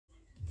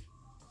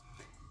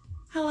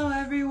Hello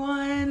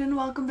everyone, and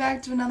welcome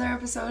back to another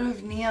episode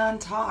of Neon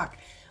Talk,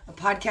 a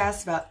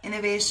podcast about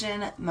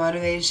innovation,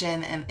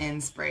 motivation, and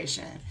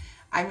inspiration.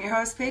 I'm your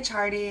host, Paige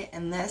Hardy,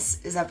 and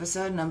this is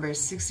episode number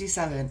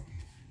 67.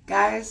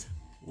 Guys,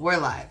 we're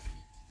live.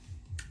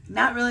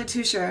 Not really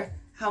too sure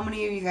how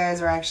many of you guys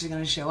are actually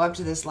going to show up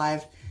to this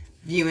live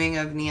viewing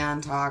of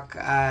Neon Talk,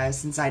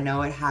 since I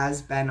know it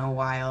has been a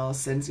while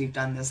since we've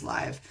done this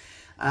live,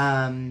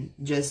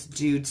 just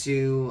due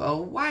to a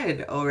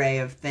wide array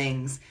of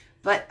things.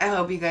 But I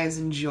hope you guys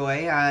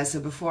enjoy. So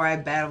before I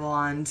babble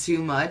on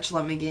too much,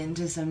 let me get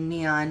into some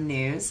Neon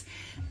news.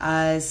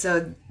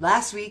 So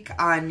last week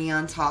on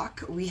Neon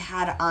Talk, we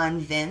had on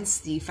Vince,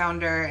 the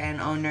founder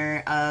and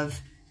owner of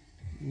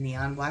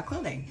Neon Black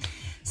Clothing.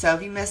 So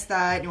if you missed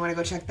that and you want to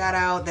go check that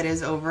out, that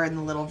is over in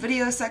the little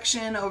video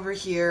section over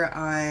here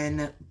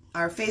on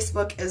our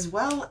Facebook, as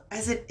well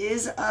as it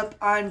is up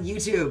on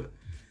YouTube.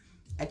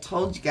 I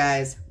told you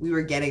guys we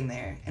were getting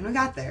there, and we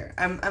got there.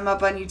 I'm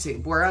up on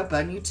YouTube. We're up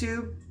on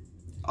YouTube.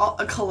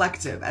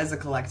 As a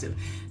collective.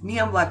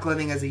 Neon Black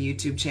Clothing as a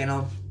YouTube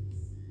channel.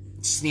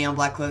 Just Neon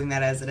Black Clothing,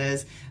 that as it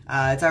is.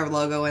 It's our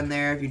logo in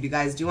there. If you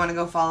guys do want to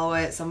go follow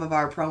it, some of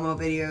our promo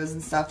videos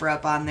and stuff are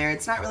up on there.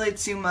 It's not really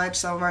too much.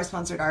 Some of our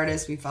sponsored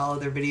artists, we follow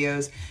their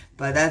videos,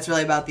 but that's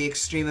really about the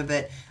extreme of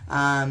it.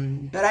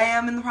 But I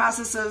am in the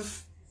process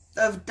of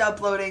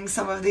uploading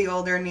some of the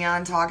older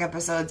Neon Talk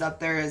episodes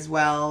up there as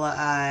well,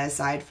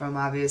 aside from,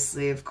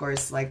 obviously, of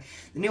course, like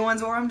the new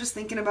ones, or I'm just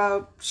thinking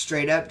about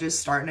straight up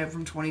just starting it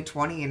from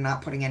 2020 and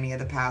not putting any of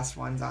the past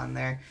ones on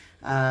there.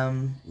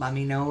 Let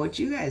me know what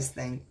you guys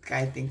think.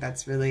 I think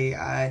that's really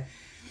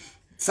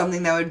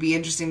something that would be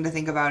interesting to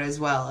think about as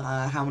well.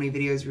 How many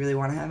videos you really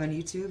want to have on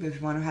YouTube if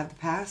you want to have the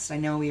past. I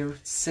know we are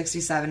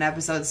 67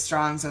 episodes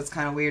strong, so it's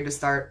kind of weird to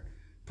start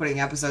putting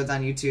episodes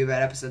on YouTube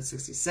at episode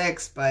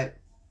 66, but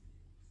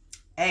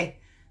hey,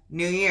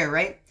 new year,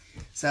 right?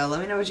 So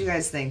let me know what you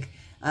guys think.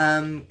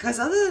 Because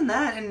other than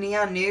that, in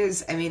Neon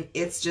News, I mean,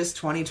 it's just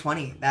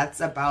 2020.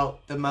 That's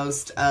about the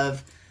most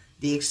of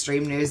the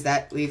extreme news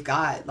that we've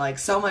got. Like,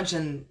 so much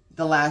in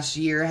the last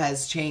year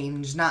has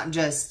changed, not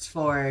just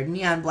for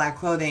Neon Black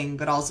Clothing,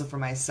 but also for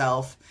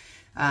myself.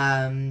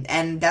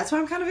 And that's why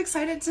I'm kind of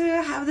excited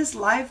to have this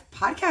live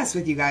podcast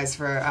with you guys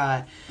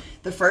for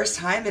the first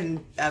time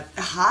in a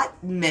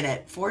hot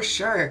minute, for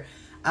sure.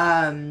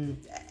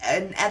 And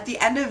at the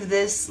end of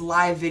this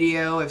live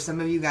video, if some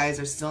of you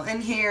guys are still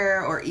in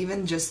here, or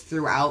even just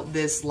throughout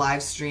this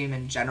live stream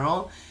in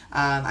general,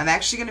 I'm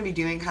actually going to be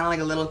doing kind of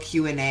like a little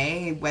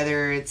Q&A,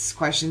 whether it's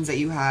questions that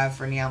you have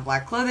for Neon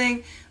Black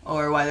Clothing,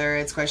 or whether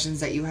it's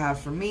questions that you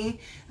have for me.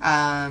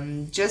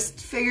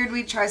 Just figured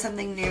we'd try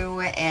something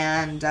new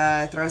and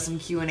throw some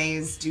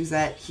Q&As, do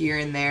that here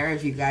and there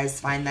if you guys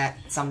find that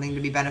something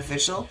to be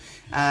beneficial.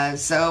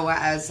 So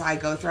as I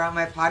go throughout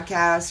my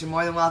podcast, you're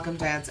more than welcome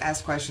to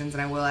ask questions,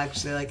 and I will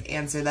actually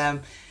answer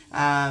them.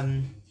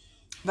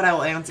 But I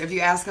will answer if you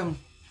ask them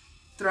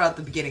throughout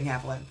the beginning,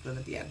 half length, then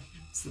at the end.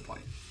 That's the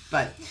point.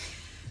 But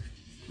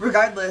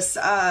regardless,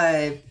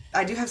 I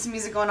do have some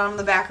music going on in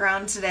the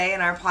background today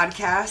in our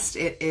podcast.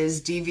 It is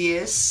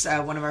Devious,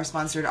 one of our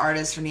sponsored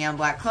artists for Neon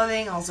Black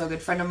Clothing, also a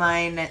good friend of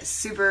mine,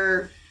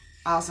 super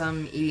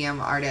awesome EDM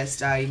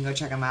artist. You can go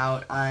check him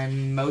out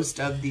on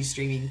most of the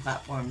streaming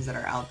platforms that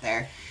are out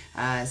there.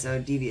 So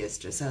Devious,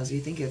 just as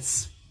you think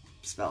it's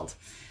spelled.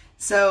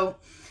 So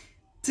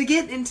to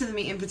get into the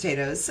meat and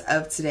potatoes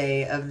of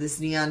today, of this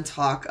Neon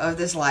Talk, of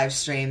this live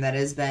stream that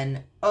has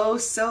been oh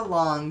so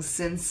long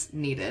since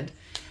needed,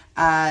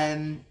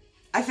 I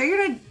figured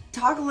I'd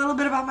talk a little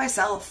bit about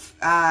myself.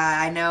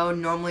 I know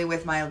normally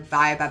with my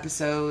vibe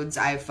episodes,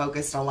 I've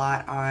focused a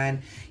lot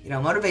on,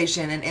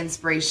 motivation and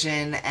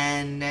inspiration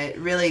and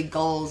really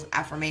goals,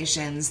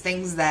 affirmations,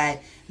 things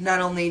that not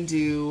only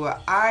do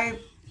I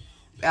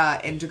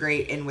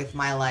integrate in with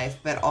my life,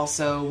 but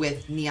also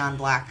with Neon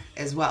Black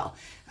as well.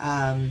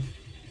 And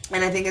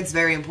I think it's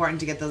very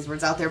important to get those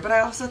words out there, but I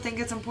also think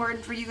it's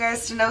important for you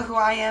guys to know who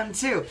I am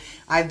too.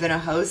 I've been a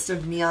host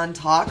of Neon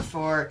Talk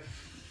for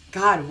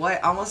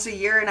almost a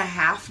year and a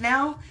half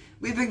now?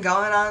 We've been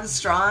going on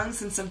strong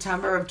since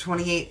September of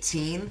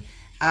 2018.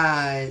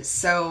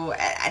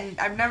 And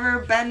I've never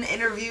been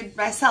interviewed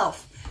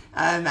myself.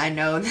 I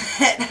know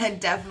that I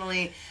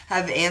definitely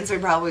have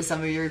answered probably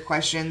some of your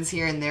questions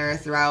here and there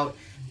throughout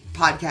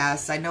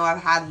podcasts. I know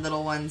I've had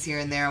little ones here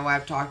and there where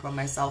I've talked about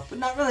myself, but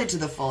not really to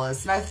the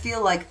fullest. And I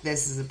feel like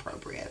this is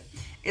appropriate.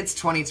 It's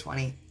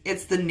 2020.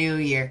 It's the new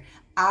year.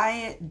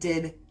 I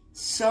did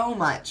so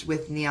much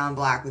with Neon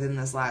Black within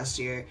this last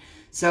year.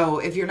 So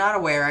if you're not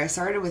aware, I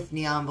started with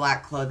Neon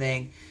Black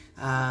Clothing,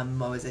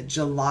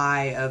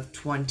 July of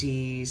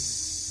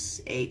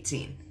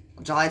 2018.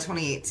 July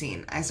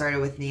 2018, I started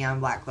with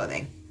Neon Black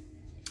Clothing.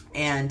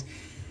 And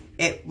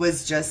it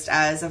was just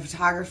as a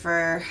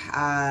photographer,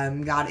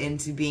 got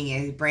into being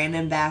a brand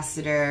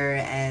ambassador,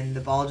 and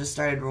the ball just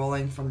started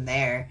rolling from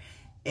there.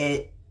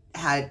 It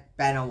had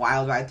been a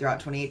wild ride throughout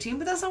 2018,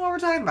 but that's not what we're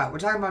talking about. We're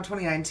talking about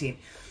 2019.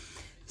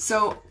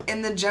 So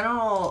in the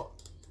general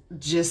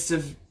gist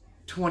of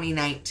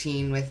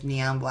 2019 with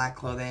Neon Black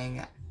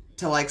Clothing,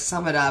 to like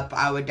sum it up,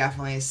 I would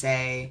definitely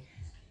say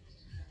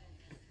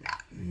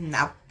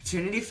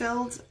opportunity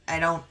filled. I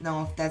don't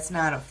know if that's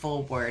not a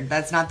full word.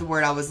 That's not the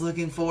word I was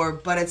looking for,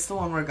 but it's the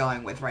one we're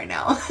going with right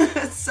now.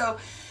 So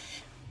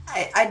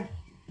I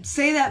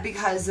say that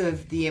because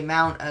of the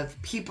amount of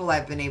people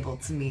I've been able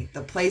to meet,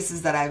 the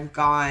places that I've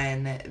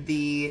gone,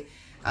 the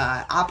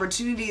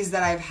opportunities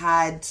that I've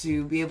had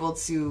to be able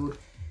to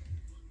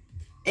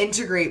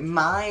integrate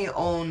my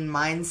own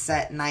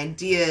mindset and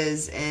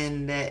ideas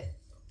and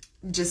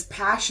just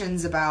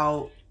passions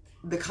about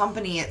the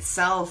company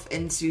itself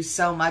into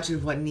so much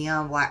of what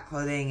Neon Black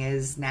Clothing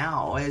is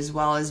now, as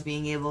well as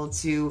being able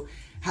to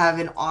have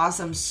an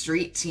awesome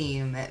street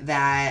team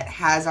that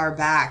has our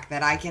back,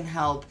 that I can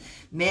help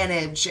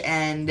manage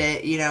and,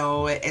 you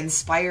know,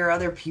 inspire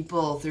other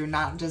people through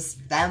not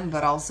just them,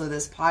 but also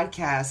this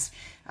podcast.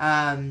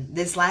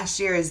 This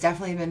last year has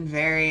definitely been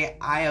very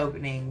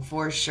eye-opening,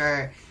 for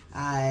sure,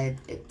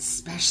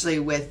 especially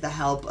with the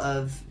help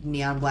of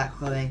Neon Black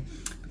Clothing.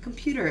 The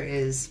computer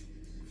is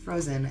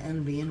frozen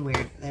and being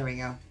weird. There we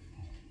go.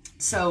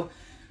 So,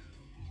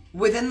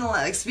 within the,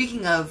 like,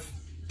 speaking of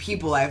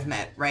people I've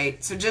met,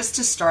 right? So just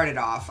to start it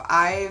off,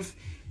 I've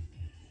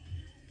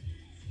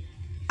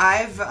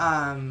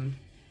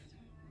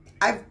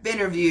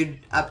interviewed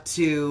up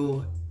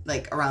to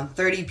like around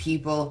 30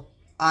 people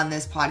on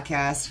this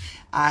podcast.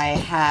 I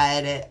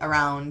had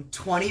around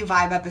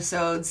 25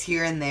 episodes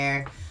here and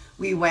there.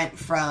 We went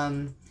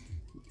from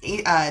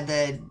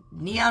the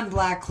Neon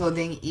Black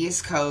Clothing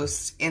East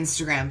Coast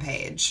Instagram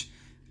page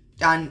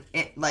on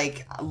it,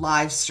 like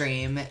live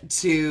stream,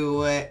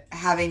 to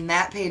having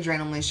that page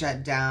randomly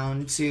shut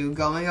down, to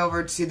going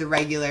over to the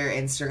regular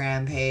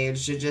Instagram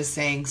page, to just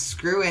saying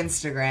screw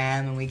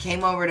Instagram, and we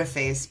came over to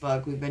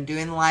Facebook. We've been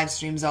doing the live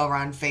streams over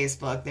on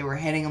Facebook. They were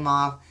hitting them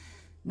off.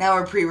 Now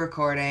we're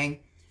pre-recording.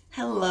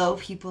 Hello,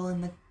 people in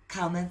the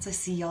comments. I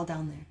see y'all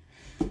down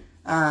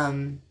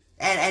there.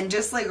 And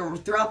just like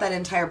throughout that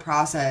entire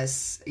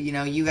process, you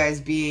know, you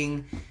guys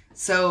being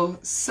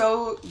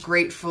so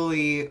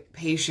gratefully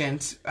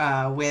patient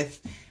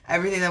with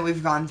everything that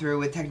we've gone through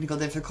with technical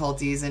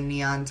difficulties and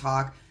Neon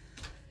Talk.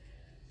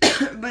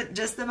 But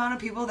just the amount of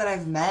people that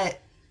I've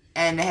met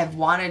and have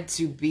wanted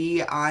to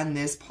be on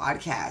this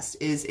podcast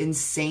is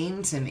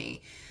insane to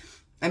me.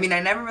 I mean,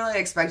 I never really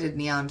expected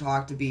Neon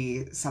Talk to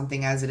be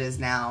something as it is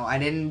now. I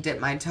didn't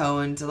dip my toe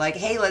into like,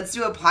 hey, let's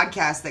do a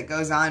podcast that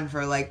goes on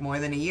for like more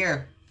than a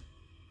year.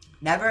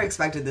 Never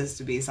expected this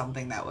to be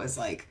something that was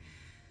like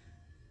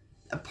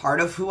a part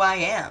of who I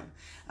am.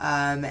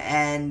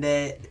 And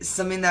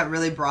something that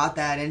really brought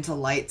that into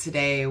light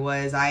today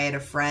was I had a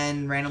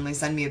friend randomly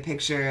send me a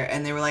picture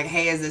and they were like,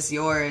 hey, is this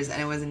yours?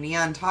 And it was a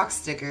Neon Talk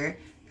sticker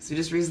because we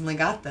just recently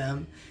got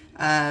them.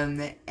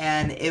 And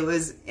it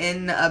was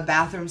in a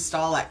bathroom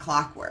stall at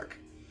Clockwork.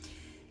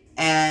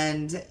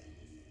 And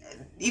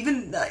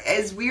even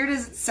as weird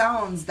as it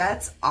sounds,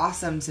 that's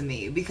awesome to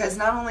me, because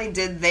not only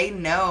did they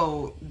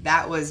know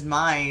that was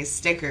my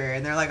sticker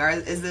and they're like,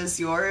 is this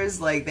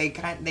yours? Like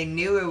they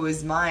knew it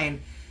was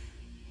mine,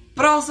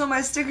 but also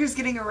my sticker's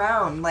getting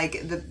around. Like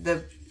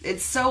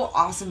it's so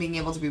awesome being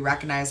able to be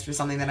recognized for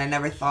something that I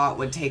never thought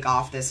would take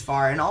off this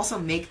far and also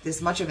make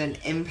this much of an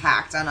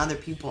impact on other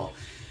people.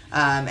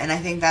 And I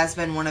think that's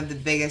been one of the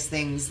biggest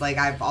things, like,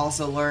 I've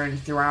also learned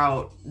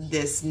throughout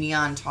this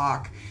Neon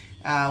Talk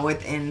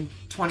within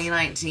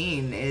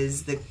 2019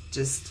 is the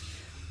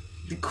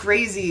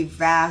crazy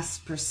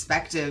vast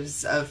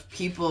perspectives of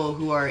people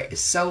who are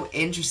so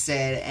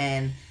interested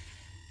in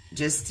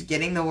just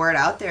getting the word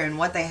out there and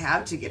what they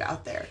have to get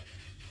out there.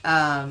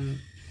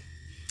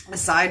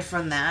 Aside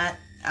from that,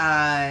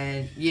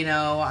 you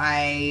know,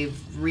 I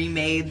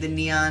remade the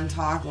Neon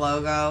Talk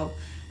logo.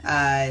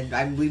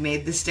 We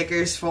made the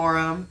stickers for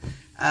them.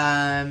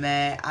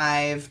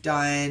 I've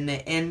done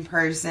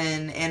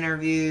in-person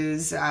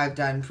interviews. I've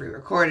done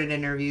pre-recorded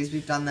interviews.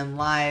 We've done them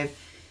live.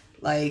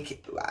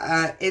 Like,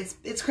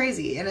 it's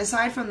crazy. And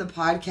aside from the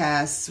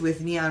podcasts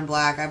with Neon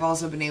Black, I've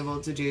also been able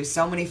to do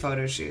so many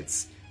photo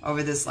shoots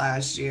over this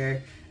last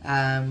year.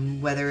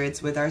 Whether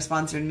it's with our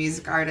sponsored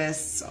music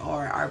artists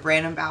or our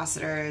brand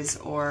ambassadors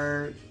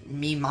or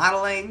me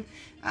modeling.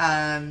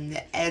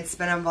 It's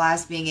been a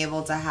blast being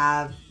able to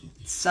have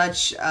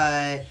such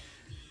a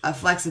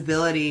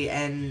flexibility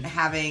and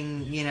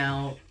having, you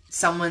know,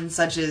 someone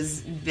such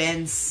as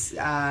Vince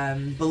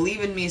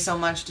believe in me so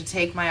much to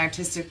take my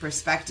artistic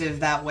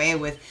perspective that way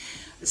with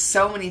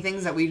so many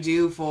things that we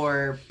do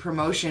for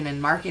promotion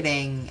and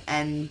marketing,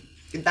 and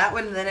that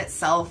one in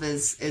itself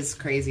is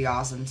crazy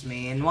awesome to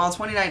me. And while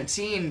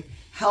 2019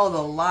 held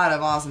a lot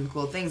of awesome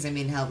cool things, I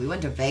mean, hell, we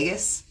went to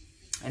Vegas,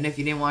 and if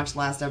you didn't watch the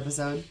last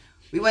episode,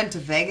 we went to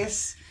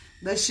Vegas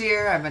this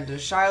year. I've been to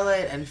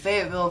Charlotte and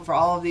Fayetteville for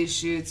all of these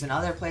shoots and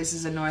other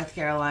places in North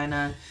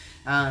Carolina.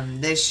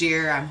 This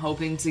year, I'm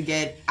hoping to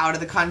get out of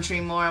the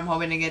country more.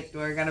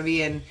 We're going to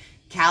be in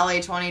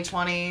Cali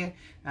 2020.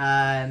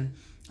 I'm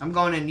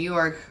going to New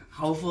York,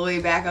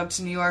 hopefully back up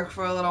to New York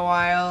for a little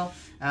while.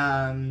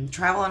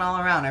 traveling all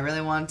around. I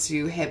really want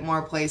to hit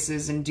more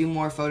places and do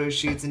more photo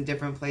shoots in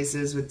different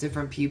places with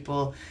different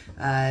people.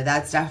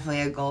 That's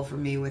definitely a goal for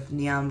me with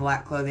Neon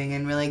Black Clothing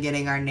and really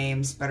getting our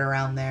name spread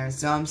around there.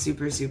 So I'm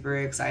super, super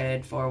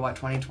excited for what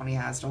 2020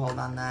 has to hold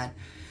on that.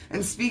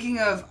 And speaking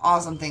of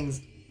awesome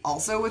things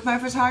also with my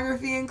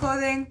photography and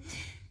clothing,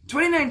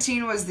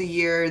 2019 was the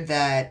year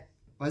that,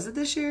 was it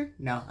this year?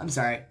 No, I'm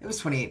sorry. It was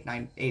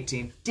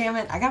 2018. Damn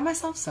it, I got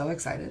myself so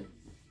excited.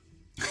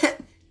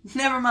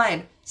 Never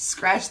mind.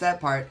 Scratch that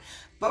part.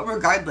 But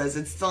regardless,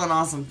 it's still an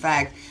awesome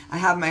fact. I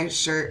have my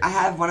shirt, I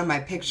have one of my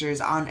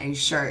pictures on a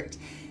shirt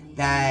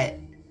that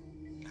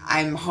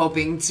I'm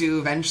hoping to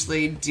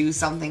eventually do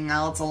something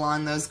else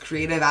along those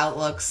creative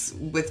outlooks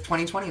with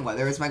 2020,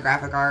 whether it's my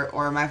graphic art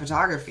or my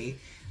photography.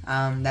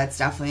 That's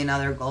definitely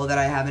another goal that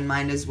I have in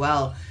mind as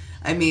well.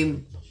 I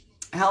mean,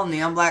 hell,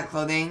 Neon Black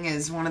Clothing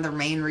is one of the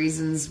main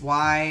reasons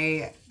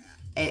why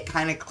it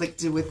kind of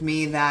clicked with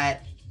me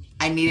that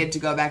I needed to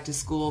go back to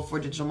school for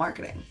digital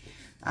marketing.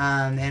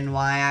 And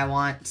why I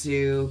want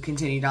to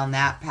continue down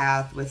that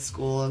path with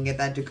school and get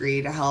that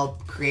degree to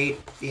help create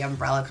the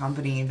umbrella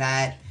company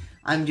that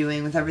I'm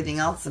doing with everything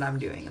else that I'm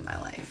doing in my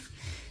life.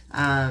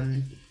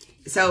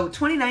 So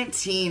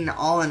 2019,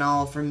 all in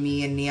all, for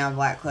me and Neon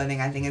Black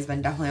Clothing, I think has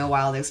been definitely a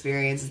wild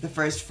experience. It's the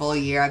first full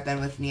year I've been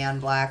with Neon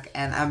Black,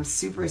 and I'm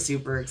super,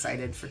 super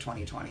excited for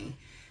 2020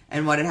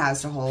 and what it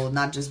has to hold.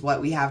 Not just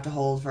what we have to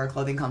hold for a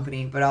clothing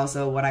company, but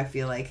also what I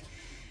feel like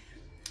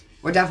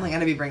we're definitely going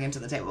to be bringing to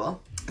the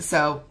table.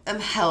 So I'm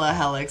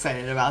hella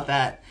excited about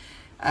that.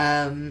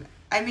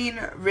 I mean,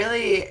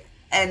 really,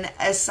 and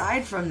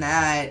aside from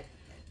that,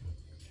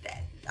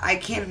 I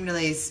can't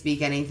really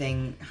speak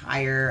anything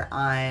higher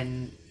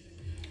on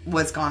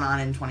what's gone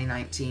on in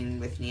 2019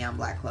 with Neon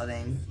Black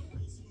Clothing.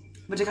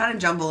 But to kind of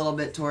jump a little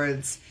bit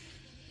towards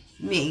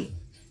me,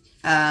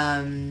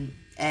 and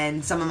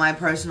some of my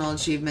personal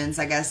achievements,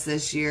 I guess,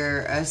 this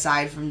year,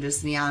 aside from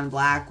just Neon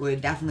Black,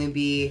 would definitely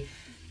be,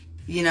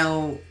 you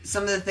know,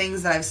 some of the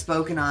things that I've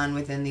spoken on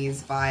within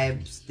these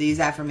vibes,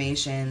 these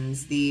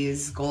affirmations,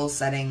 these goal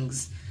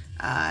settings,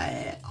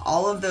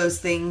 all of those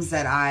things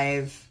that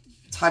I've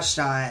touched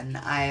on,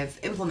 I've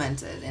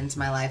implemented into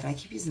my life. And I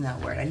keep using that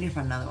word. I need to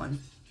find another one.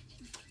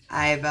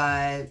 I've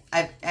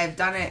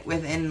done it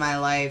within my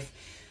life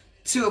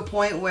to a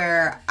point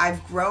where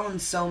I've grown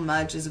so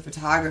much as a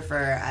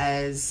photographer,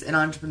 as an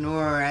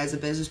entrepreneur, as a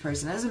business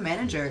person, as a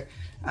manager,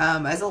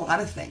 as a lot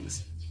of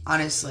things,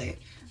 honestly.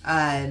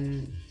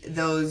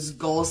 Those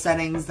goal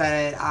settings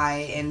that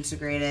I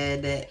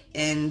integrated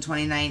in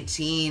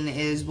 2019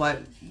 is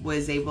what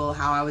was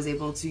how I was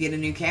able to get a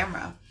new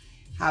camera,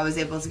 how I was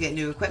able to get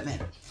new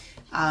equipment.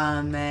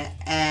 And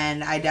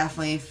I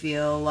definitely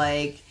feel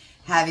like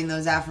having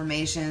those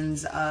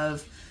affirmations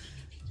of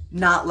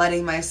not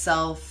letting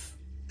myself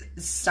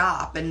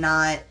stop and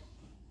not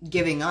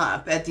giving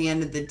up at the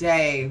end of the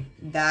day,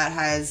 that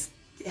has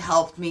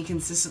helped me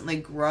consistently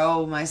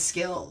grow my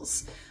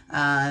skills.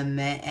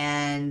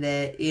 And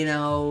you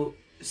know,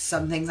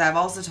 some things I've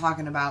also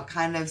talking about,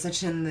 kind of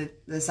such in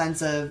the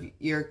sense of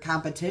your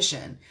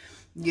competition,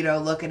 you know,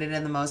 look at it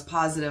in the most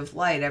positive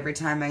light. Every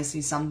time I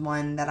see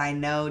someone that I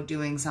know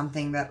doing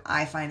something that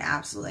I find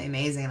absolutely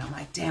amazing, I'm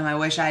like, damn, I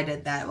wish I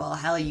did that. Well,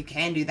 hell, you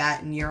can do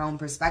that in your own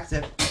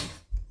perspective.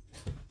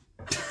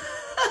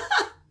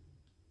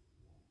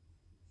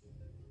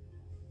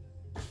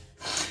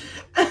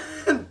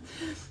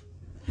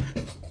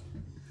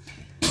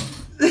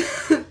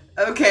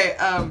 Okay,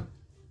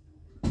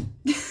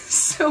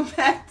 so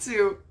back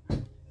to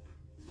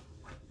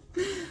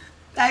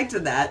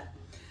that.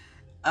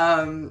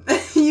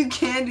 You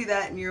can do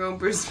that in your own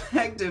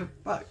perspective.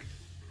 Fuck.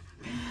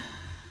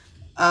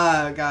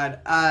 Oh, God.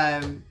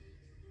 And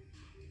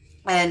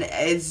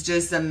it's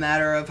just a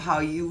matter of how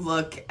you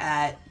look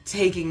at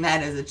taking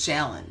that as a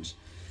challenge.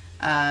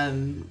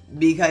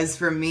 Because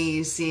for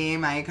me,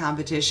 seeing my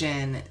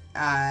competition,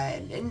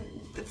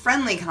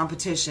 friendly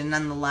competition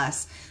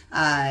nonetheless,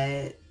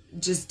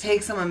 just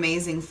take some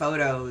amazing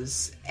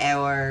photos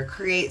or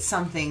create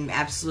something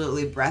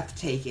absolutely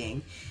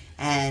breathtaking,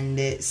 and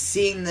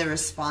seeing the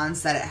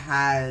response that it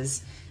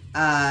has,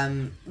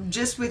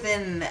 just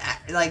within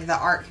like the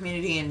art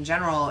community in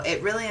general,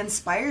 it really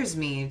inspires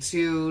me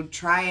to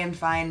try and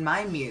find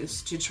my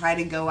muse, to try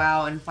to go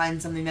out and find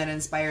something that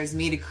inspires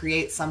me to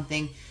create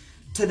something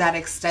to that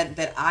extent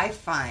that I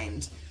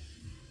find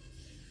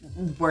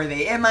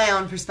worthy, in my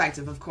own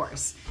perspective, of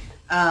course.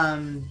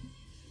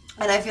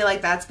 And I feel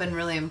like that's been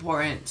really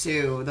important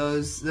too.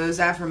 Those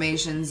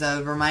affirmations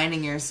of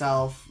reminding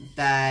yourself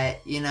that,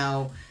 you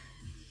know,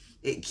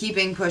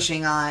 keeping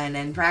pushing on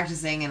and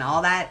practicing and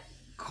all that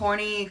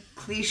corny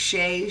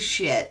cliche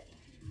shit.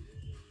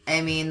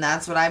 I mean,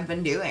 that's what I've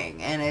been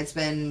doing, and it's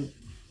been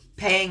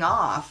paying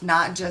off,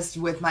 not just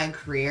with my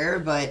career,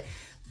 but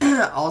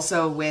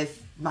also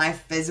with my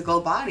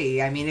physical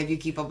body. I mean, if you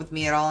keep up with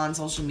me at all on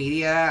social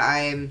media,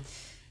 I'm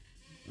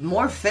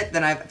more fit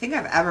than I think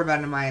I've ever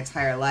been in my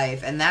entire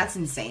life, and that's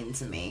insane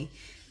to me.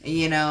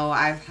 You know,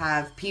 I've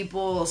had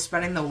people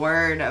spreading the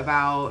word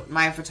about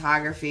my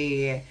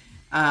photography,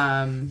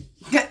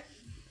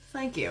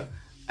 Thank you.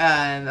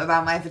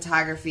 About my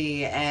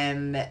photography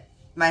and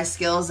my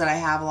skills that I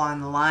have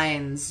along the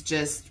lines,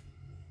 just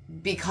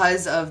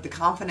because of the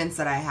confidence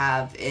that I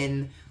have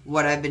in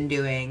what I've been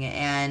doing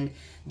and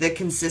the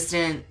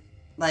consistent,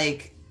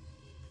 like,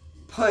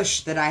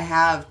 push that I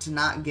have to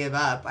not give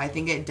up. I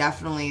think it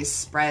definitely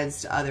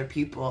spreads to other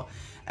people,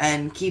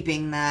 and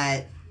keeping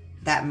that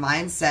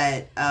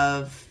mindset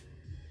of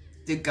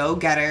the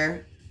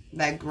go-getter,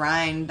 that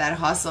grind, that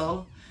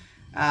hustle,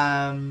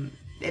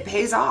 it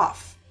pays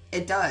off.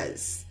 It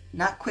does.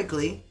 Not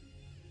quickly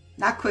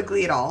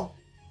at all.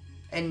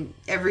 And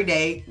every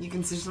day you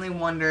consistently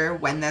wonder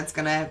when that's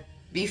gonna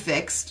be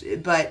fixed,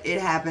 but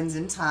it happens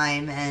in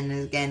time. And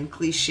again,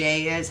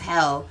 cliche as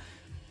hell,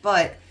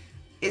 but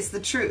it's the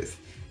truth.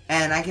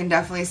 And I can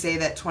definitely say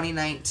that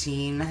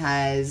 2019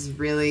 has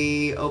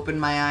really opened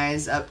my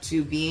eyes up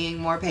to being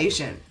more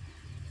patient,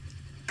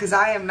 because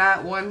I am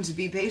not one to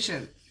be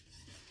patient.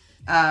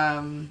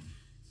 But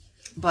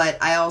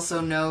I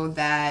also know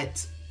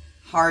that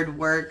hard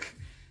work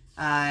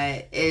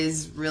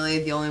is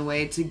really the only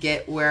way to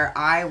get where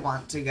I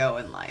want to go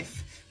in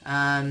life.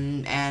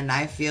 And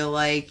I feel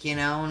like,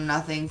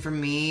 nothing for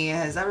me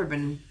has ever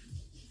been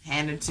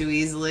handed too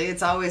easily.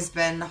 It's always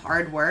been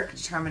hard work,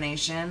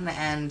 determination,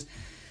 and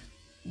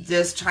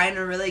just trying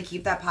to really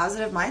keep that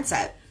positive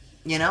mindset,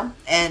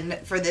 And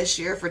for this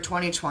year, for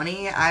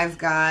 2020, I've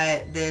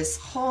got this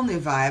whole new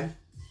vibe.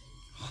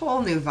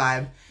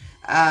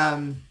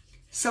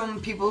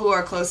 Some people who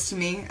are close to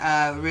me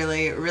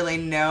really, really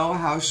know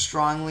how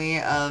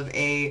strongly of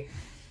a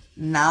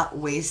not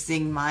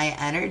wasting my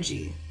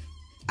energy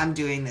I'm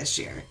doing this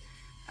year.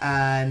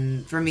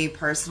 For me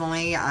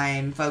personally,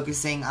 I'm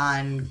focusing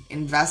on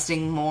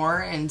investing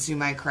more into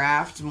my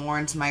craft, more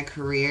into my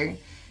career,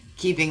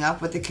 keeping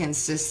up with a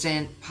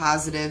consistent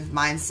positive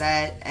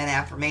mindset and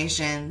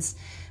affirmations.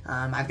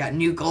 I've got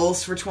new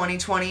goals for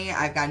 2020.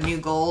 I've got new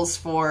goals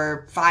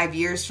for 5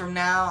 years from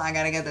now. I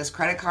got to get this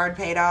credit card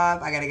paid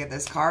off. I got to get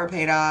this car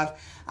paid off.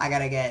 I got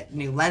to get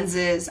new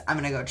lenses. I'm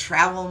going to go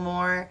travel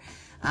more.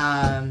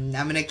 I'm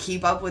going to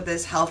keep up with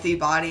this healthy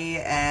body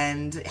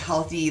and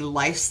healthy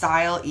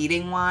lifestyle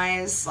eating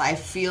wise. I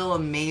feel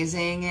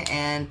amazing,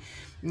 and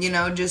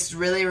just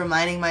really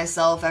reminding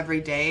myself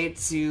every day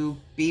to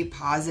be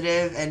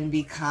positive and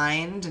be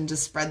kind, and to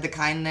spread the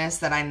kindness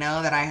that I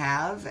know that I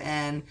have,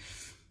 and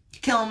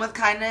kill them with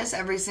kindness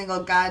every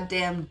single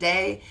goddamn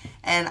day.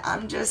 And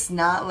I'm just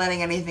not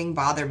letting anything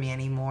bother me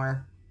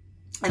anymore,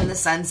 in the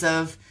sense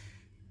of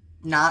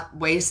not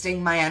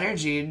wasting my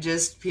energy,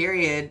 just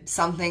period.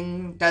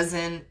 Something's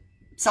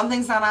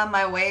not on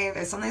my way,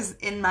 if something's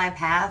in my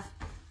path,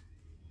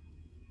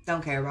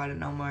 don't care about it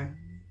no more.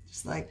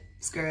 Just like,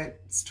 screw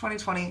it. It's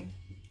 2020,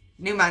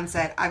 new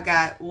mindset. I've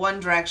got one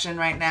direction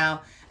right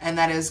now, and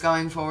that is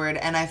going forward.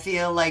 And I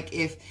feel like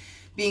if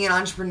being an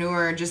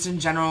entrepreneur just in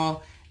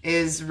general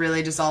is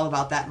really just all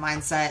about that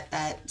mindset,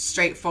 that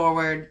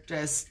straightforward,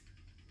 just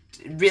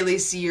really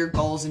see your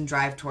goals and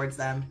drive towards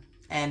them.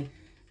 And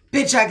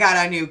bitch, I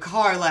got a new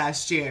car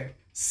last year.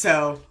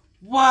 So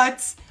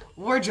what?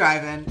 We're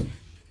driving.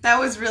 That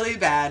was really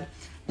bad.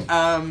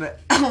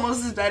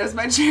 Almost as bad as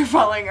my chair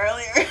falling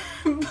earlier.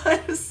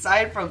 But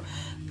aside from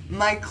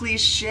my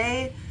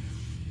cliche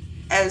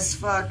as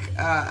fuck,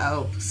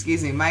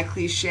 my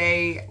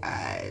cliche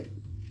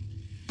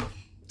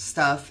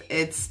stuff,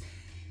 it's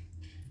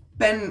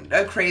been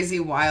a crazy,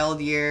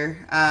 wild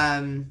year,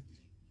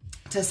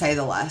 to say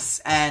the less.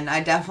 And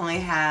I definitely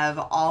have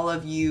all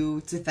of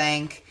you to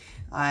thank,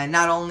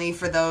 not only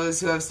for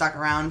those who have stuck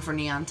around for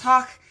Neon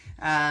Talk,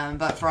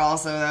 but for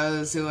also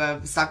those who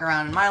have stuck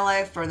around in my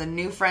life, for the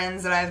new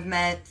friends that I've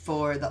met,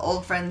 for the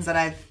old friends that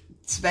I've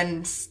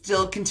been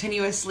still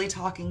continuously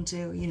talking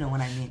to. You know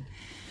what I mean.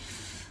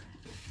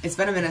 It's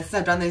been a minute since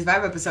I've done these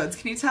vibe episodes.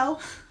 Can you tell?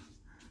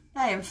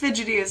 I am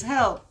fidgety as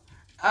hell.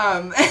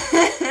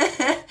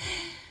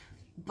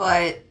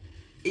 But,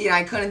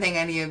 I couldn't thank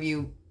any of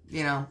you,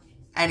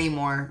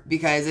 anymore,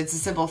 because it's a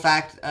simple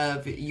fact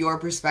of your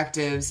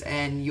perspectives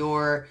and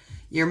your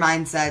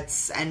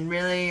mindsets, and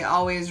really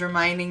always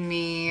reminding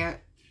me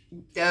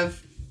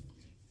of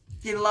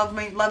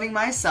loving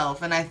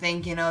myself. And I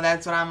think,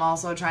 that's what I'm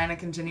also trying to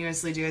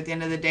continuously do at the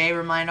end of the day,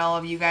 remind all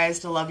of you guys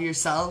to love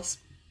yourselves,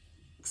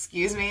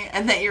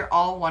 and that you're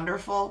all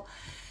wonderful,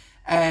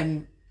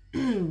 and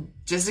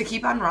just to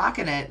keep on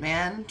rocking it,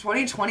 man.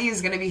 2020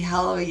 is going to be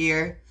hell of a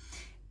year.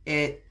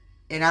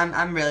 And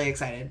I'm really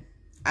excited.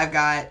 I've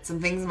got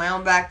some things in my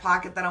own back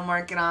pocket that I'm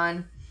working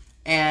on,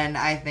 and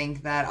I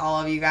think that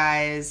all of you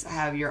guys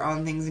have your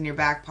own things in your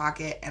back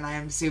pocket, and I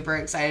am super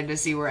excited to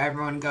see where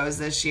everyone goes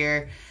this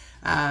year.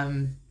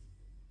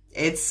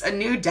 It's a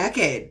new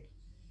decade.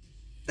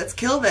 Let's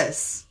kill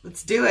this.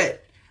 Let's do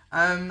it.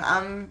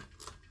 I'm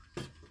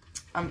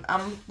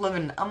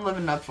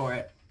living up for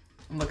it.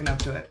 I'm looking up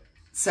to it.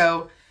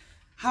 So,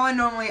 how I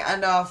normally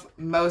end off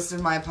most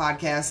of my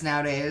podcasts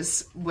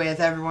nowadays with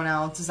everyone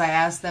else is I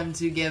ask them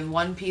to give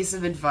one piece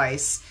of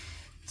advice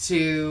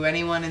to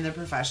anyone in the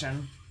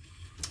profession.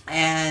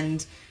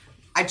 And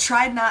I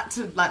tried not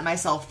to let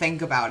myself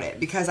think about it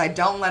because I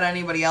don't let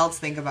anybody else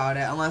think about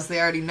it unless they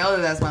already know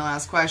that that's my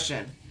last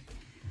question.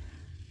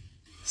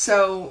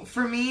 So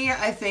for me,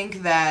 I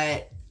think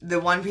that the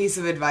one piece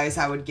of advice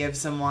I would give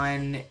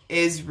someone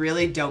is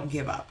really don't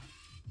give up.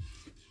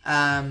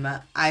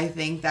 I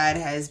think that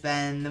has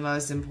been the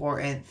most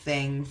important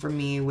thing for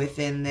me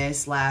within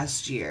this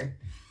last year,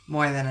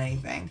 more than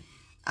anything.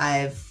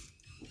 I've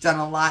done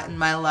a lot in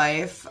my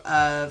life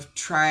of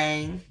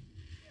trying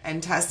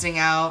and testing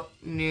out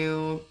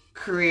new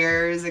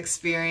careers,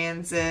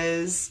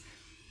 experiences.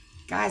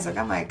 Guys, I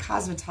got my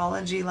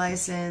cosmetology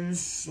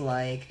license.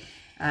 Like,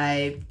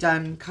 I've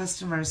done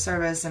customer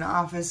service and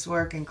office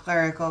work and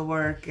clerical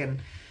work, and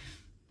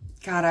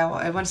God,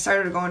 I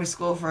started going to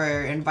school for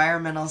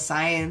environmental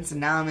science,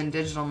 and now I'm in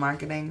digital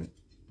marketing.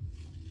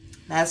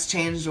 That's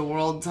changed the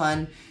world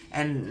ton,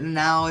 and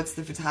now it's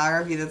the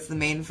photography that's the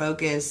main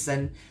focus.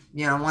 And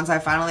you know, once I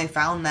finally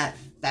found that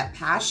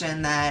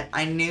passion that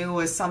I knew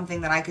was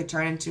something that I could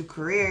turn into a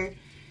career,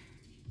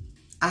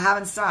 I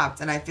haven't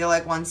stopped. And I feel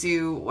like once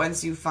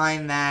you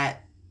find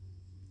that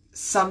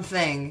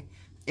something,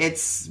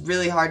 it's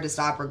really hard to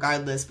stop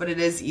regardless, but it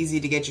is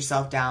easy to get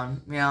yourself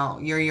down. You know,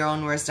 you're your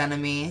own worst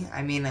enemy.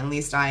 I mean, at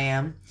least I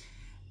am.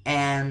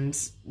 And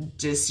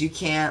just, you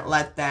can't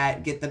let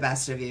that get the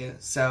best of you.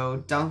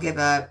 So don't give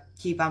up.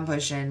 Keep on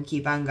pushing.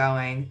 Keep on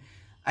going.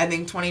 I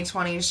think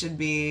 2020 should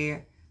be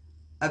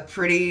a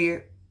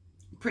pretty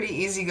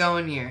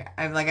easygoing year.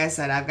 Like I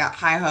said, I've got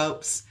high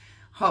hopes.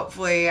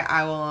 Hopefully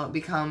I will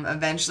become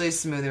eventually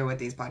smoother with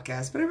these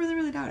podcasts, but I really,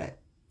 really doubt it.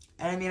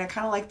 And I mean, I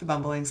kind of like the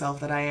bumbling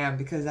self that I am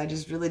because I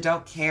just really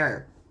don't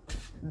care.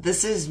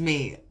 This is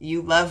me.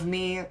 You love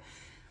me,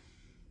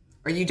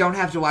 or you don't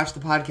have to watch the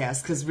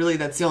podcast, because really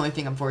that's the only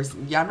thing I'm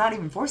forcing. Yeah, I'm not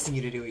even forcing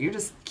you to do it. You're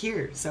just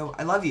here. So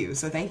I love you.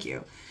 So thank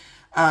you.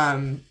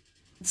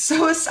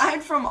 So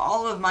aside from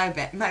all of my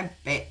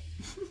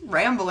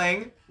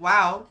rambling,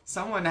 wow,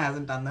 someone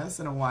hasn't done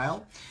this in a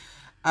while.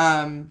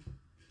 Time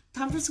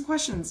for some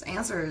questions,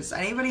 answers.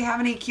 Anybody have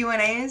any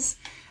Q&As?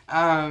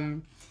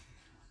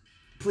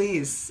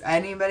 Please,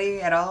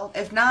 anybody at all?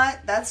 If not,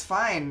 that's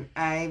fine.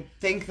 I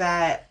think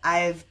that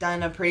I've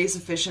done a pretty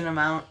sufficient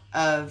amount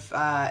of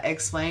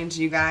explaining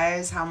to you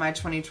guys how my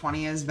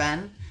 2020 has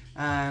been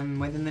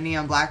within the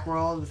Neon Black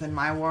world, within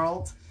my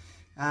world.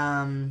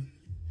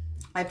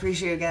 I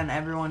appreciate, again,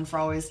 everyone for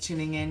always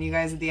tuning in. You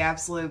guys are the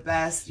absolute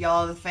best.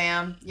 Y'all are the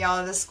fam. Y'all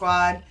are the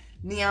squad.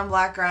 Neon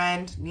Black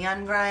Grind.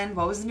 Neon Grind.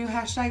 What was the new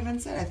hashtag,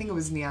 Vincent? I think it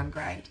was Neon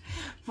Grind.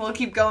 We'll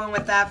keep going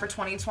with that for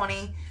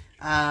 2020.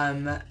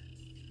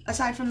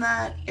 Aside from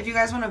that, if you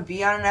guys want to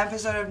be on an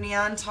episode of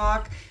Neon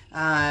Talk,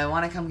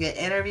 want to come get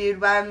interviewed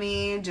by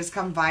me, just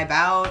come vibe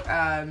out,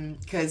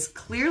 because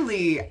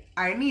clearly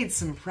I need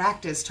some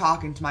practice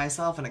talking to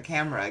myself in a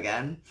camera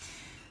again.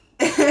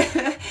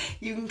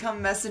 You can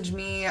come message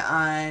me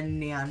on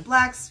Neon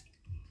Black's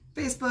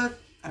Facebook,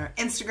 on our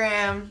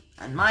Instagram,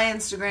 on my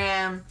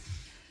Instagram.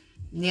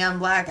 Neon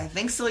Black, I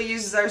think, still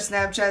uses our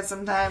Snapchat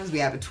sometimes. We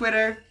have a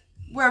Twitter.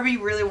 Wherever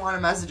you really want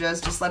to message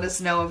us, just let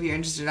us know if you're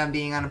interested in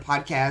being on a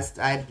podcast.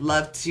 I'd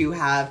love to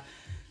have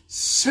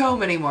so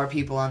many more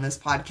people on this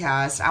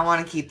podcast. I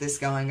want to keep this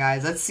going,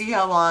 guys. Let's see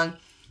how long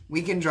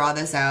we can draw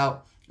this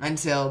out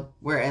until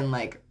we're in,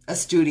 like, a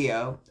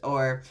studio,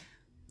 or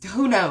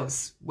who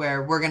knows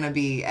where we're going to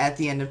be at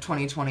the end of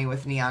 2020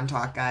 with Neon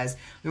Talk, guys.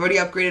 We've already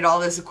upgraded all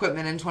this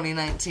equipment in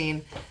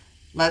 2019.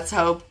 Let's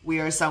hope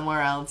we are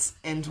somewhere else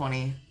in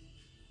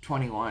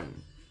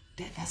 2021.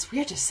 That's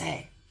weird to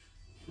say.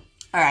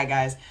 Alright,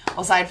 guys,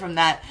 aside from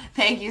that,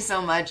 thank you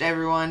so much,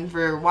 everyone,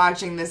 for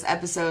watching this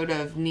episode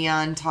of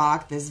Neon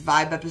Talk, this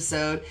vibe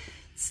episode.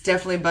 It's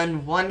definitely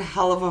been one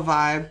hell of a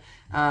vibe.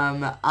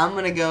 I'm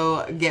gonna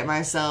go get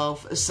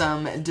myself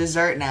some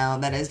dessert now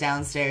that is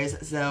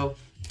downstairs, so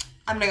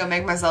I'm gonna go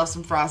make myself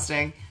some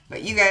frosting.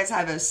 But you guys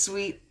have a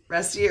sweet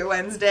rest of your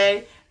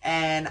Wednesday,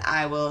 and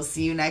I will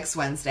see you next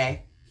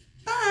Wednesday.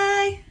 Bye!